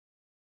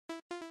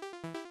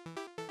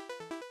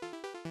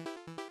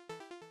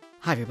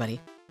Hi, everybody.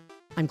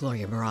 I'm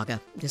Gloria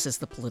Moraga. This is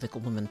the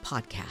Political Woman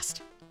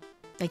Podcast.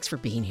 Thanks for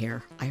being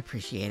here. I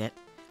appreciate it.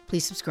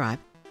 Please subscribe.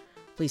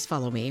 Please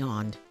follow me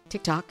on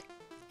TikTok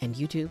and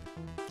YouTube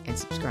and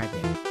subscribe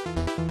there.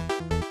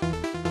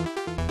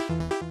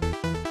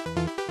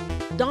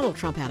 Donald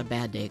Trump had a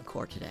bad day in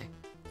court today.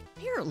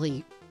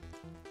 Apparently,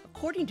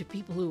 according to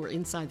people who were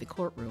inside the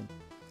courtroom,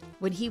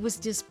 when he was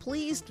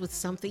displeased with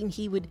something,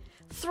 he would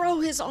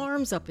throw his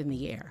arms up in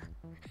the air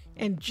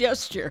and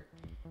gesture.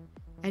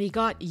 And he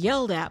got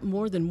yelled at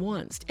more than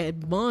once,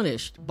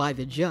 admonished by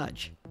the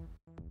judge.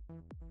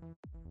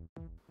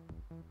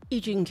 E.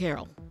 Jean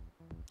Carroll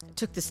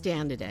took the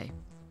stand today,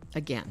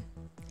 again,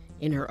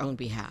 in her own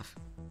behalf.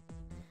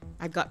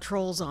 I've got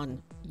trolls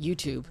on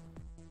YouTube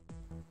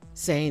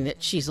saying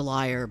that she's a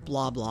liar,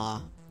 blah,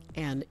 blah.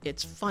 And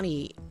it's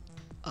funny,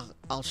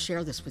 I'll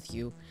share this with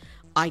you.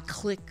 I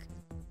click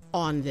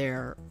on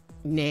their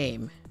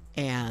name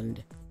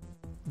and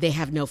they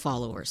have no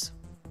followers,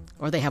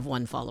 or they have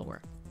one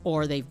follower.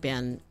 Or they've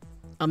been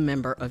a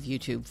member of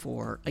YouTube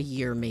for a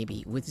year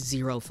maybe with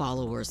 0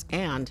 followers.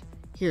 And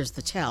here's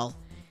the tell,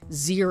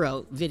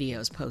 0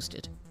 videos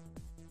posted.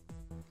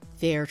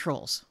 They're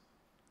trolls.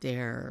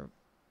 They're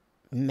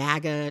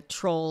MAGA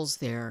trolls.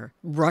 They're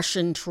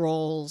Russian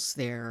trolls.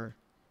 They're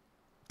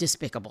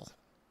despicable.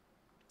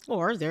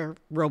 Or they're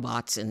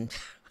robots and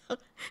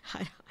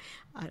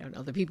I don't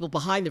know. The people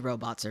behind the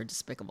robots are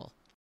despicable.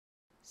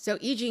 So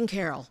E. Jean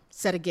Carroll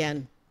said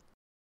again,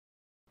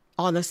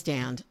 on the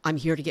stand, I'm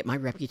here to get my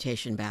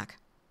reputation back.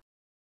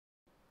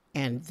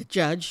 And the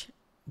judge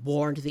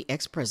warned the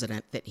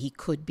ex-president that he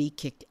could be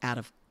kicked out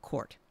of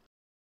court.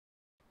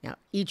 Now,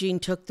 E. Jean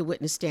took the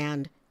witness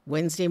stand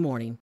Wednesday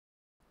morning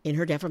in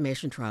her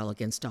defamation trial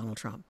against Donald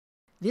Trump.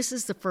 This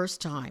is the first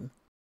time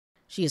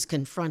she has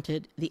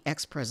confronted the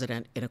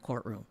ex-president in a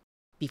courtroom.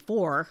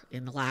 Before,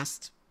 in the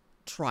last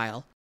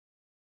trial,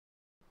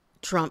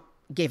 Trump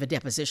gave a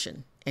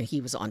deposition and he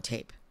was on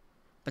tape.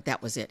 But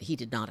that was it. He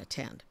did not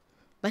attend.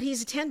 But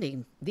he's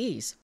attending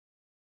these,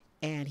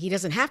 and he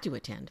doesn't have to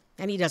attend,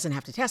 and he doesn't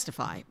have to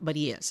testify, but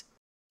he is.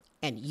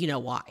 And you know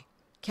why.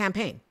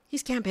 Campaign.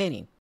 He's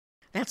campaigning.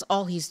 That's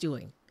all he's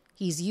doing.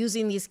 He's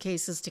using these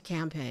cases to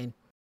campaign,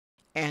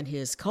 and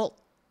his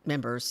cult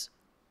members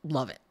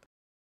love it.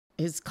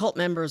 His cult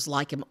members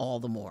like him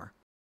all the more.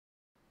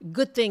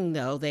 Good thing,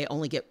 though, they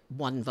only get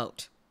 1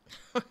 vote.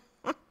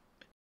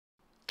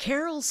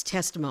 Carroll's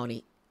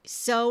testimony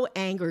so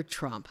angered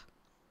Trump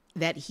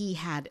that he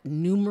had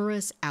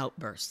numerous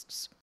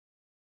outbursts.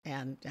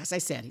 And as I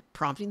said,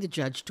 prompting the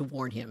judge to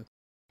warn him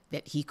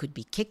that he could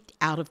be kicked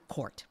out of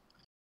court.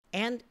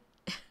 And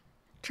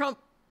Trump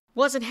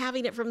wasn't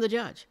having it from the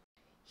judge.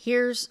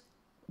 Here's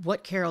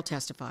what Carroll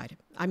testified.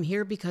 I'm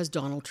here because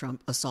Donald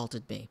Trump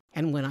assaulted me.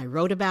 And when I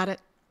wrote about it,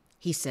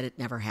 he said it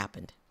never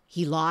happened.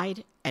 He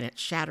lied, and it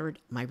shattered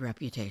my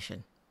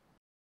reputation.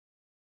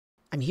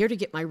 I'm here to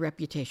get my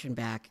reputation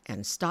back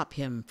and stop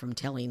him from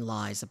telling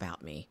lies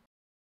about me.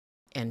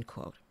 End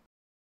quote.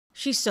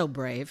 She's so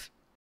brave.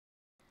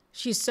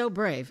 She's so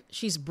brave.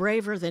 She's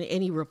braver than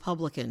any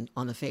Republican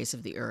on the face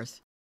of the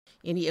earth,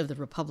 any of the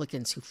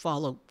Republicans who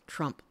follow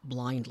Trump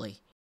blindly.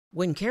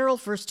 When Carroll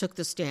first took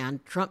the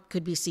stand, Trump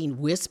could be seen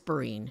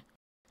whispering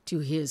to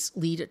his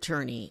lead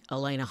attorney,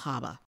 Elena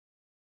Haba.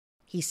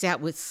 He sat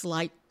with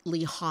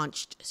slightly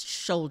haunched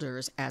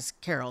shoulders as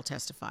Carroll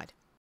testified.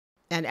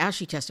 And as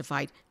she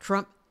testified,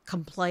 Trump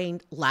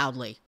complained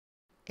loudly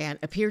and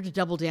appeared to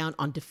double down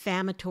on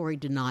defamatory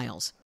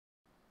denials.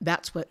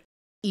 That's what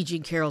E.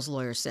 Jean Carroll's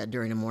lawyer said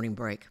during a morning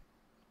break.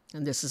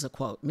 And this is a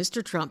quote.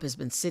 Mr. Trump has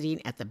been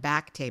sitting at the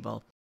back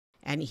table,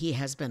 and he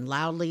has been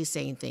loudly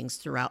saying things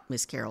throughout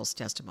Ms. Carroll's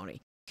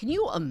testimony. Can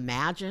you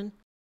imagine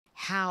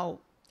how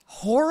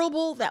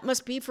horrible that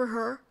must be for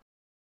her?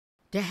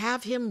 To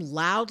have him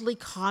loudly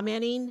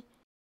commenting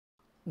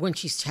when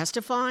she's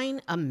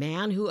testifying, a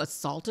man who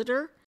assaulted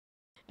her,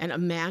 and a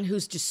man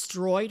who's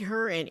destroyed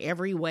her in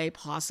every way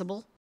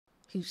possible,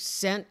 who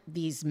sent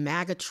these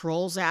MAGA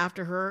trolls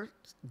after her,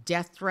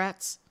 death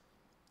threats,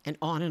 and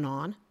on and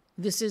on.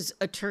 This is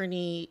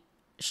attorney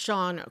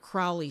Sean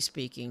Crowley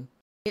speaking.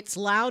 It's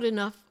loud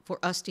enough for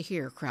us to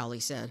hear,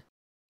 Crowley said.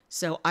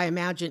 So I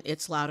imagine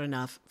it's loud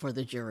enough for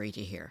the jury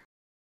to hear.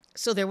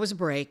 So there was a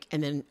break,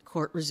 and then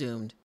court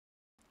resumed.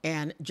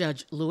 And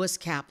Judge Lewis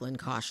Kaplan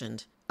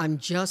cautioned, I'm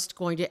just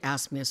going to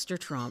ask Mr.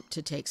 Trump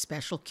to take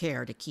special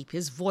care to keep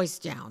his voice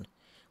down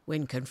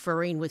when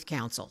conferring with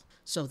counsel,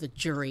 so the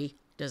jury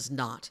does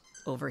not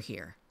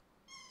overhear.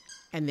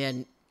 And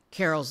then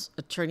Carroll's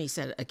attorney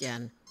said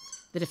again,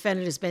 the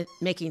defendant has been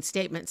making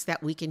statements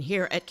that we can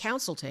hear at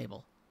counsel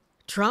table.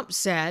 Trump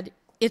said,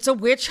 it's a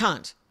witch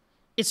hunt.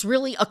 It's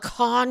really a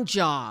con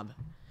job.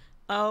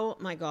 Oh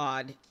my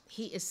God.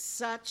 He is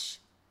such,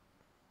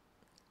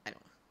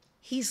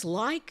 he's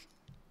like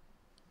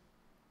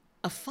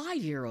a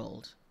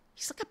 5-year-old.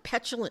 He's like a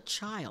petulant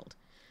child.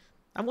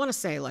 I want to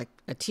say like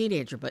a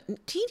teenager,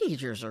 but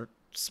teenagers are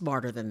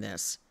smarter than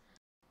this.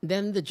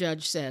 Then the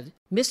judge said,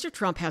 Mr.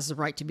 Trump has the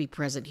right to be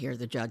present here,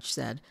 the judge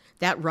said.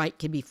 That right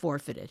can be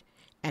forfeited,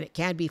 and it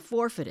can be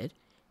forfeited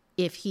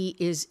if he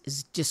is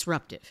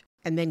disruptive.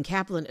 And then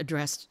Kaplan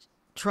addressed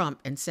Trump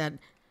and said,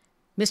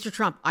 Mr.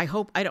 Trump, I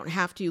hope I don't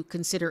have to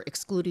consider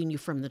excluding you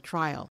from the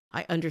trial.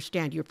 I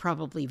understand you're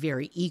probably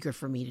very eager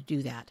for me to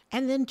do that.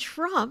 And then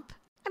Trump,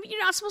 you're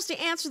not supposed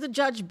to answer the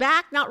judge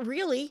back, not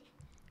really.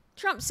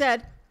 Trump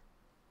said,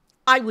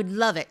 I would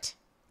love it.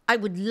 I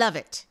would love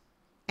it.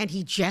 And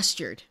he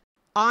gestured.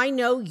 I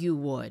know you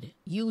would.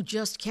 You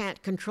just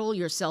can't control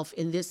yourself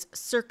in this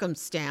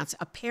circumstance,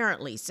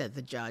 apparently, said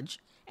the judge.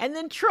 And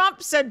then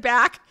Trump said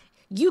back,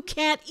 you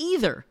can't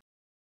either.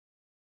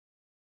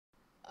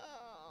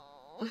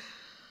 Oh.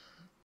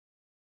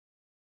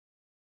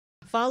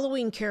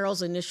 Following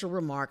Carroll's initial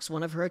remarks,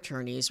 one of her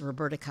attorneys,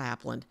 Roberta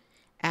Kaplan,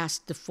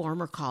 asked the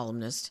former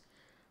columnist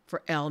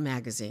for Elle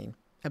magazine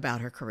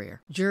about her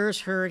career.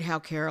 Jurors heard how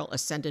Carroll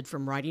ascended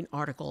from writing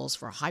articles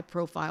for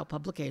high-profile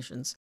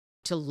publications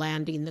to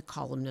landing the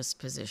columnist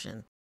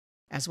position,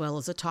 as well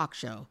as a talk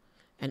show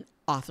and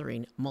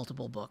authoring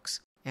multiple books.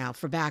 Now,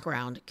 for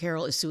background,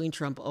 Carroll is suing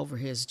Trump over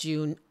his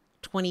June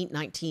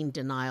 2019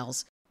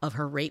 denials of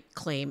her rape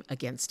claim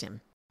against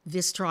him.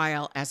 This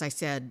trial, as I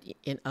said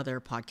in other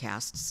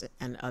podcasts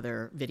and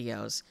other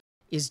videos,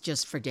 is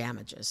just for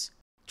damages.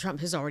 Trump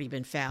has already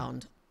been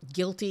found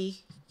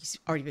guilty. He's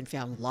already been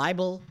found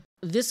liable.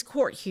 This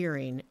court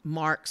hearing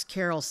marks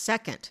Carroll's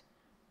second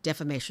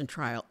defamation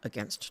trial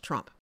against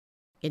Trump.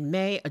 In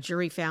May, a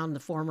jury found the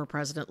former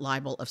president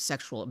liable of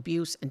sexual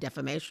abuse and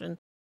defamation,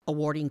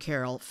 awarding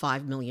Carroll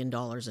 $5 million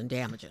in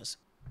damages.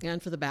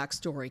 And for the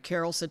backstory,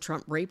 Carroll said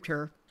Trump raped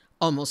her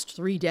almost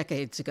 3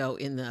 decades ago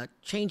in the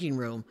changing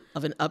room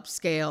of an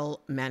upscale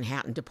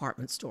Manhattan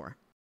department store.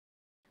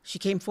 She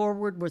came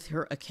forward with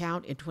her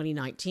account in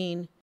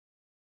 2019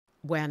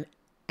 when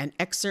an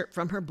excerpt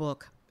from her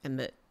book,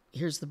 and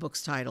here's the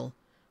book's title,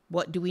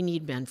 What Do We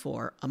Need Men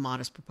For? A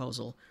Modest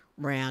Proposal,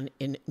 ran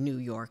in New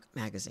York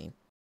Magazine.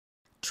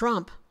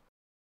 Trump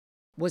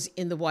was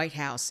in the White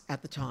House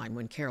at the time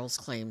when Carroll's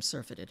claims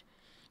surfaced,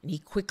 and he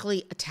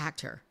quickly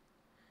attacked her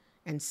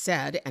and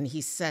said, and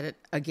he said it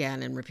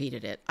again and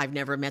repeated it, I've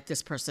never met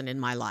this person in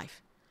my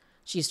life.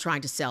 She's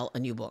trying to sell a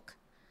new book.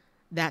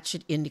 That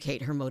should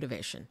indicate her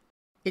motivation.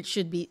 It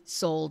should be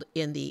sold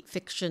in the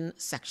fiction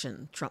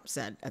section, Trump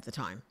said at the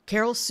time.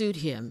 Carroll sued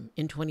him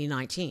in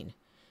 2019,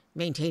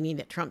 maintaining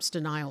that Trump's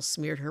denial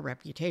smeared her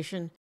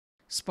reputation,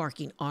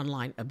 sparking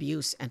online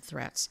abuse and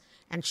threats,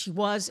 and she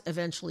was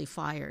eventually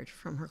fired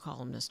from her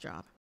columnist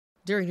job.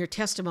 During her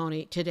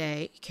testimony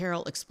today,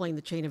 Carroll explained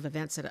the chain of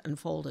events that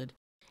unfolded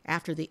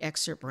after the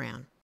excerpt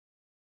ran.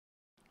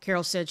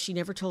 Carroll said she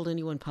never told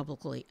anyone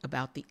publicly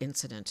about the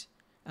incident,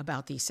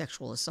 about the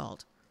sexual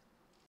assault.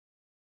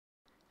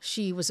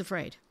 She was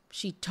afraid.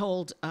 She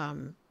told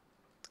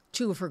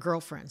 2 of her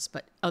girlfriends,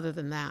 but other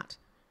than that,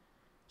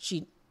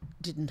 she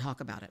didn't talk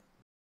about it.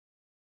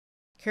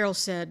 Carroll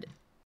said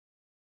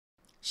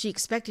she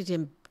expected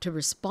him to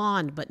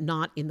respond, but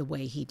not in the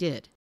way he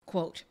did.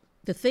 Quote,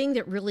 the thing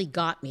that really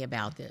got me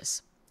about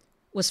this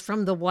was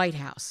from the White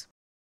House.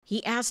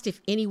 He asked if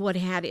anyone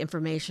had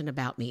information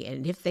about me,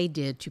 and if they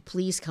did, to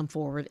please come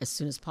forward as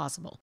soon as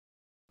possible,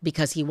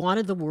 because he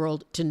wanted the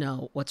world to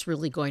know what's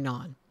really going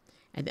on,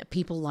 and that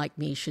people like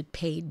me should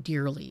pay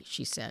dearly,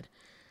 she said.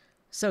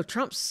 So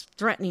Trump's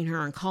threatening her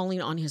and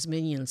calling on his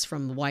minions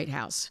from the White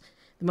House.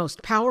 The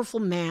most powerful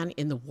man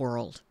in the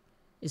world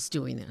is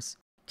doing this.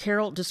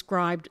 Carroll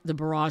described the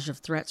barrage of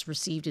threats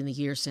received in the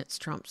years since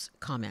Trump's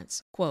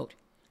comments. Quote,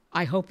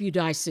 I hope you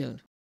die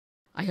soon.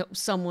 I hope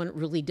someone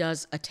really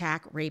does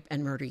attack, rape,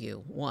 and murder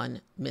you,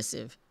 one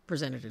missive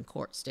presented in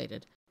court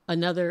stated.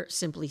 Another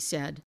simply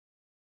said,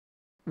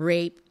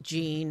 rape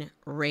Jean,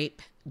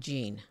 rape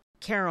Jean.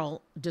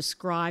 Carroll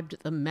described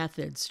the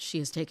methods she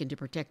has taken to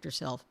protect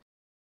herself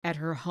at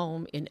her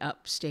home in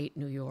upstate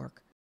New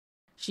York.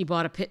 She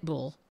bought a pit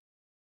bull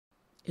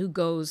who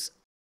goes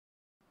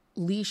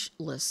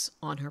leashless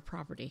on her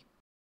property.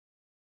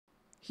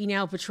 He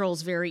now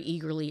patrols very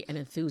eagerly and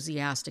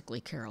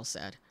enthusiastically, Carroll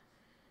said.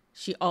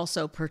 She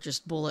also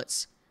purchased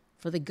bullets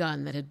for the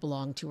gun that had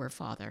belonged to her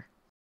father.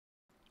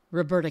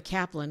 Roberta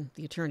Kaplan,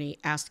 the attorney,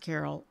 asked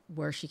Carroll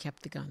where she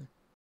kept the gun.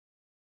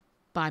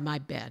 By my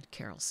bed,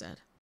 Carroll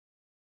said.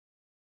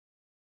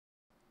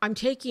 I'm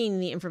taking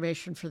the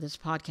information for this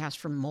podcast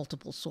from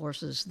multiple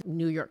sources, the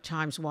New York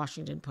Times,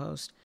 Washington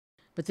Post,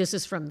 but this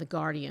is from The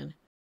Guardian.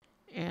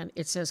 And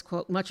it says,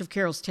 quote, much of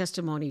Carroll's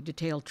testimony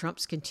detailed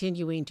Trump's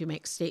continuing to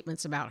make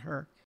statements about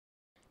her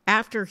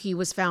after he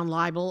was found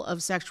liable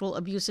of sexual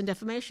abuse and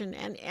defamation.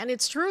 And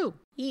it's true.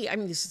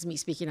 This is me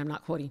speaking, I'm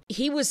not quoting.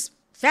 He was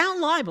found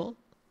liable.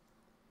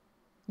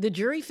 The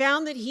jury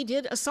found that he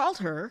did assault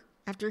her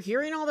after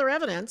hearing all their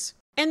evidence.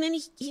 And then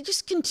he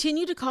just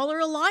continued to call her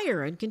a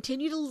liar and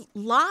continue to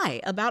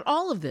lie about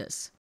all of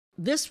this.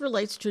 This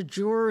relates to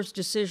jurors'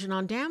 decision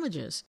on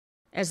damages,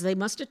 as they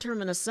must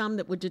determine a sum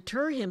that would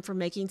deter him from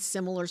making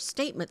similar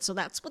statements. So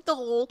that's what the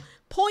whole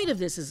point of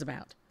this is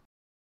about.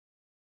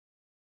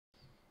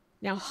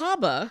 Now,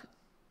 Haba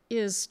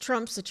is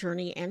Trump's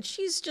attorney, and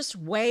she's just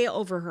way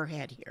over her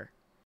head here.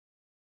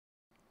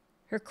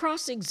 Her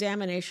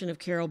cross-examination of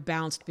Carroll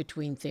bounced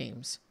between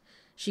themes.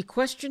 She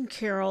questioned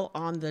Carroll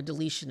on the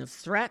deletion of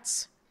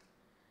threats,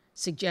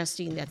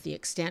 suggesting that the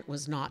extent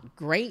was not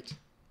great.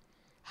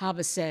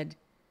 Haba said,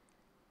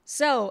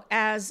 "So,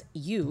 as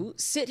you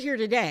sit here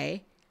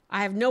today,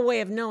 I have no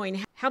way of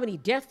knowing how many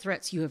death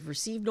threats you have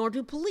received, nor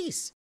do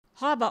police."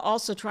 Haba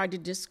also tried to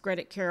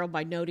discredit Carroll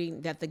by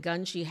noting that the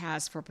gun she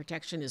has for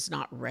protection is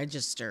not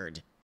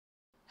registered.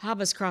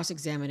 Haba's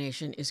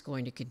cross-examination is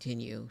going to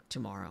continue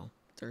tomorrow,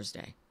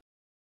 Thursday.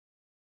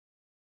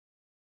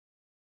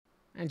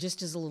 And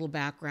just as a little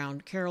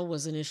background, Carroll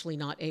was initially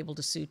not able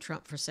to sue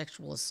Trump for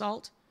sexual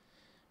assault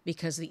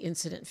because the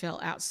incident fell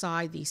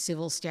outside the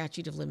civil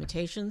statute of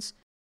limitations.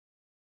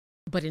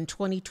 But in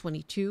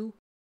 2022,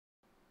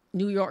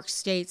 New York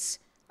State's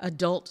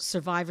Adult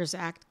Survivors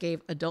Act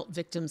gave adult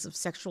victims of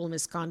sexual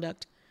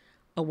misconduct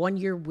a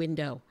 1-year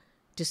window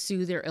to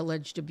sue their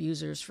alleged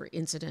abusers for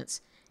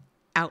incidents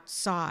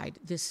outside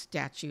this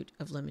statute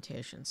of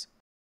limitations.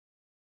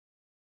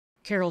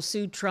 Carroll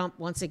sued Trump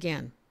once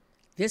again,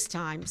 this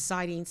time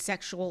citing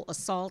sexual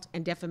assault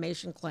and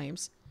defamation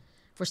claims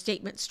for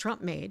statements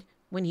Trump made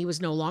when he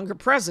was no longer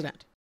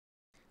president.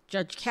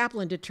 Judge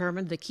Kaplan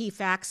determined the key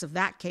facts of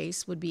that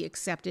case would be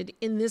accepted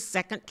in this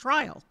second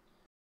trial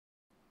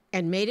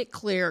and made it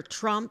clear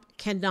Trump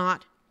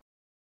cannot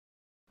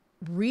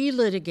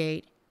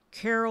relitigate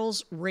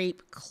Carroll's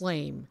rape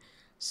claim.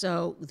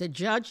 So the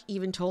judge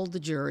even told the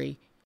jury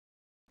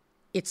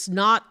it's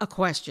not a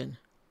question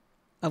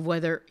of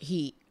whether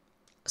he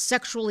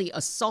sexually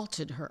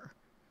assaulted her.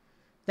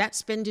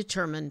 That's been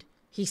determined.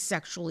 He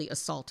sexually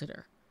assaulted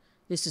her.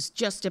 This is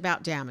just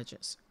about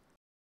damages.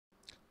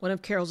 One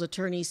of Carroll's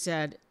attorneys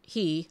said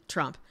he,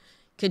 Trump,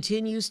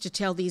 continues to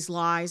tell these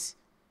lies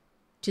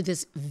to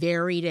this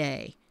very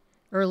day.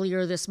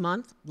 Earlier this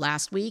month,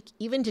 last week,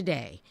 even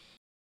today.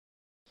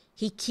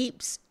 He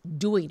keeps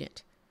doing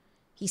it.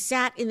 He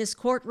sat in this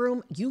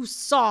courtroom. You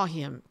saw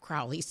him,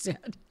 Crowley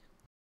said.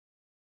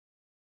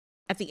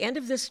 At the end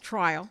of this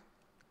trial,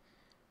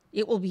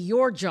 it will be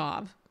your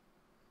job,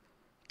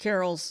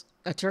 Carroll's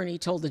attorney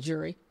told the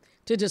jury,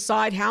 to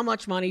decide how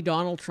much money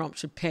Donald Trump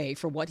should pay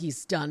for what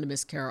he's done to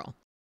Miss Carroll,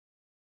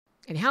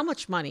 and how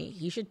much money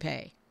he should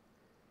pay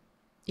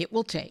it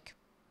will take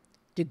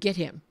to get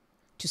him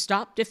to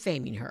stop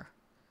defaming her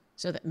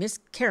so that Miss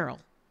Carroll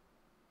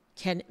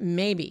can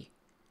maybe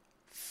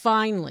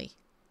finally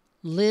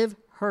live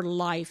her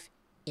life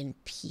in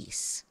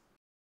peace.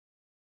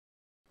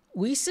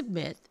 We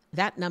submit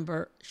that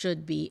number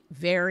should be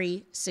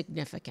very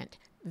significant,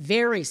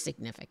 very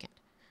significant.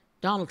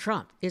 Donald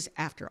Trump is,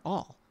 after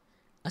all,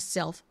 a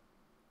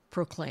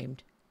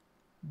self-proclaimed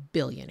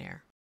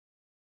billionaire.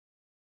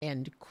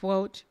 End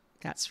quote.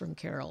 That's from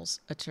Carroll's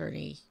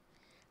attorney.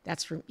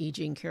 That's from E.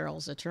 Jean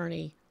Carroll's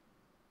attorney,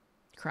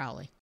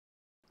 Crowley.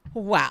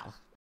 Wow.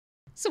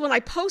 So when I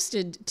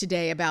posted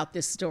today about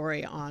this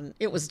story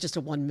it was just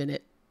a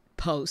 1-minute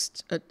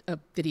post, a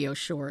video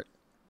short.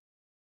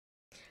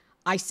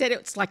 I said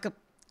it's like a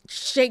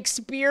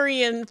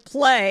Shakespearean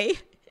play,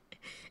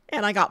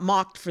 and I got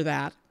mocked for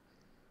that.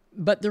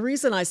 But the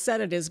reason I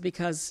said it is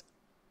because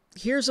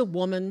here's a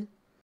woman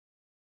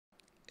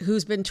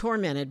who's been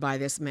tormented by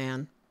this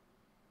man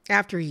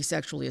after he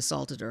sexually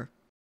assaulted her,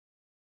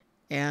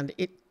 and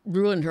it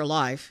ruined her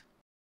life,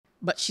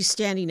 but she's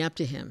standing up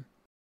to him.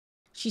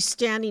 She's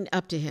standing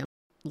up to him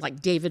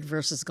like David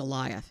versus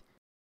Goliath.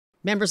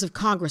 Members of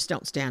Congress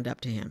don't stand up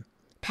to him.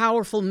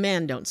 Powerful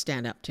men don't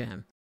stand up to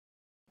him.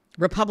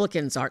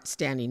 Republicans aren't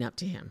standing up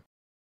to him.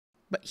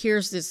 But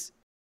here's this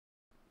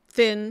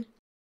thin,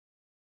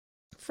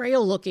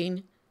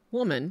 frail-looking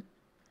woman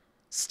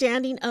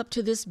standing up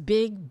to this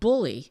big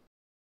bully,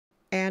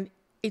 and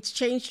it's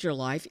changed her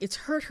life. It's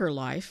hurt her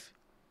life.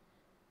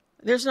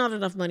 There's not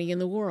enough money in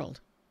the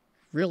world,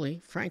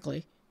 really,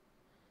 frankly.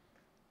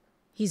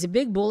 He's a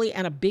big bully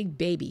and a big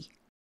baby.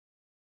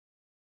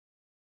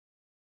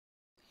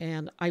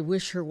 And I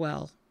wish her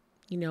well.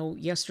 You know,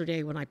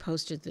 yesterday when I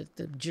posted that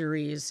the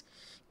jury is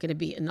going to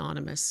be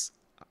anonymous,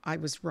 I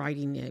was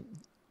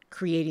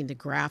creating the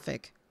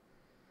graphic.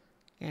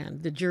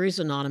 And the jury's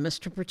anonymous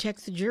to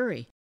protect the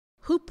jury.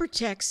 Who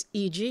protects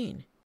E.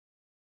 Jean?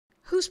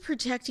 Who's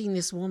protecting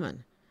this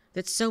woman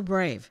that's so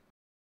brave?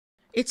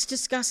 It's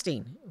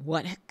disgusting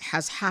what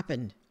has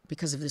happened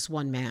because of this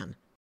one man.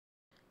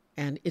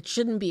 And it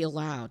shouldn't be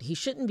allowed. He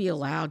shouldn't be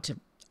allowed to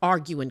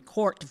argue in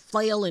court, to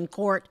flail in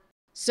court.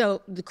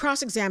 So the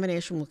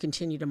cross-examination will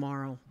continue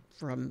tomorrow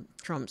from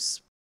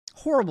Trump's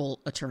horrible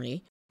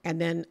attorney.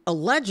 And then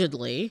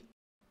allegedly,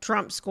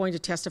 Trump's going to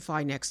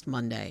testify next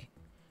Monday.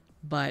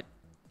 But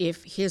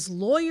if his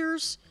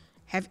lawyers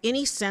have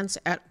any sense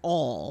at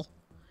all,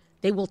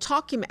 they will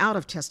talk him out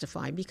of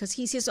testifying because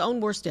he's his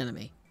own worst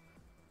enemy.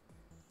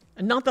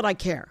 And not that I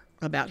care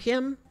about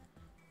him,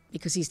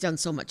 because he's done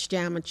so much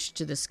damage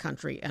to this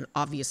country and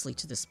obviously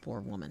to this poor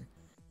woman.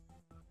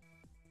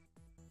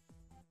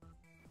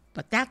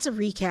 But that's a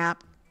recap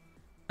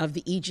of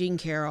the E. Jean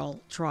Carroll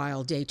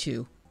trial, day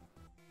 2.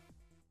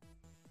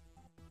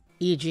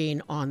 E.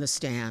 Jean on the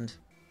stand,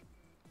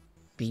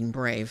 being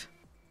brave,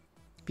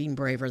 being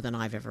braver than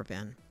I've ever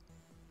been.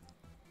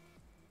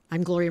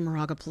 I'm Gloria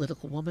Moraga,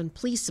 Political Woman.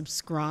 Please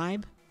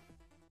subscribe.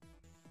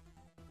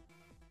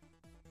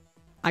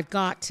 I've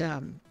got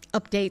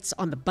updates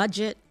on the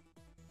budget.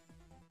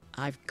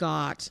 I've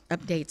got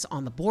updates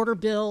on the border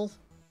bill.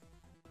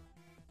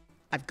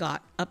 I've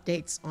got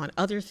updates on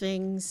other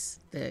things,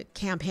 the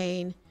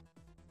campaign.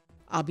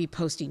 I'll be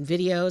posting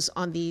videos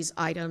on these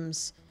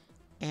items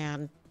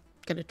and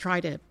going to try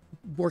to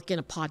work in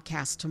a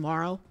podcast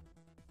tomorrow.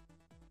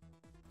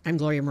 I'm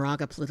Gloria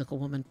Moraga, Political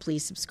Woman.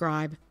 Please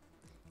subscribe.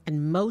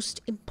 And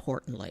most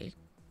importantly,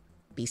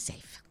 be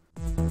safe.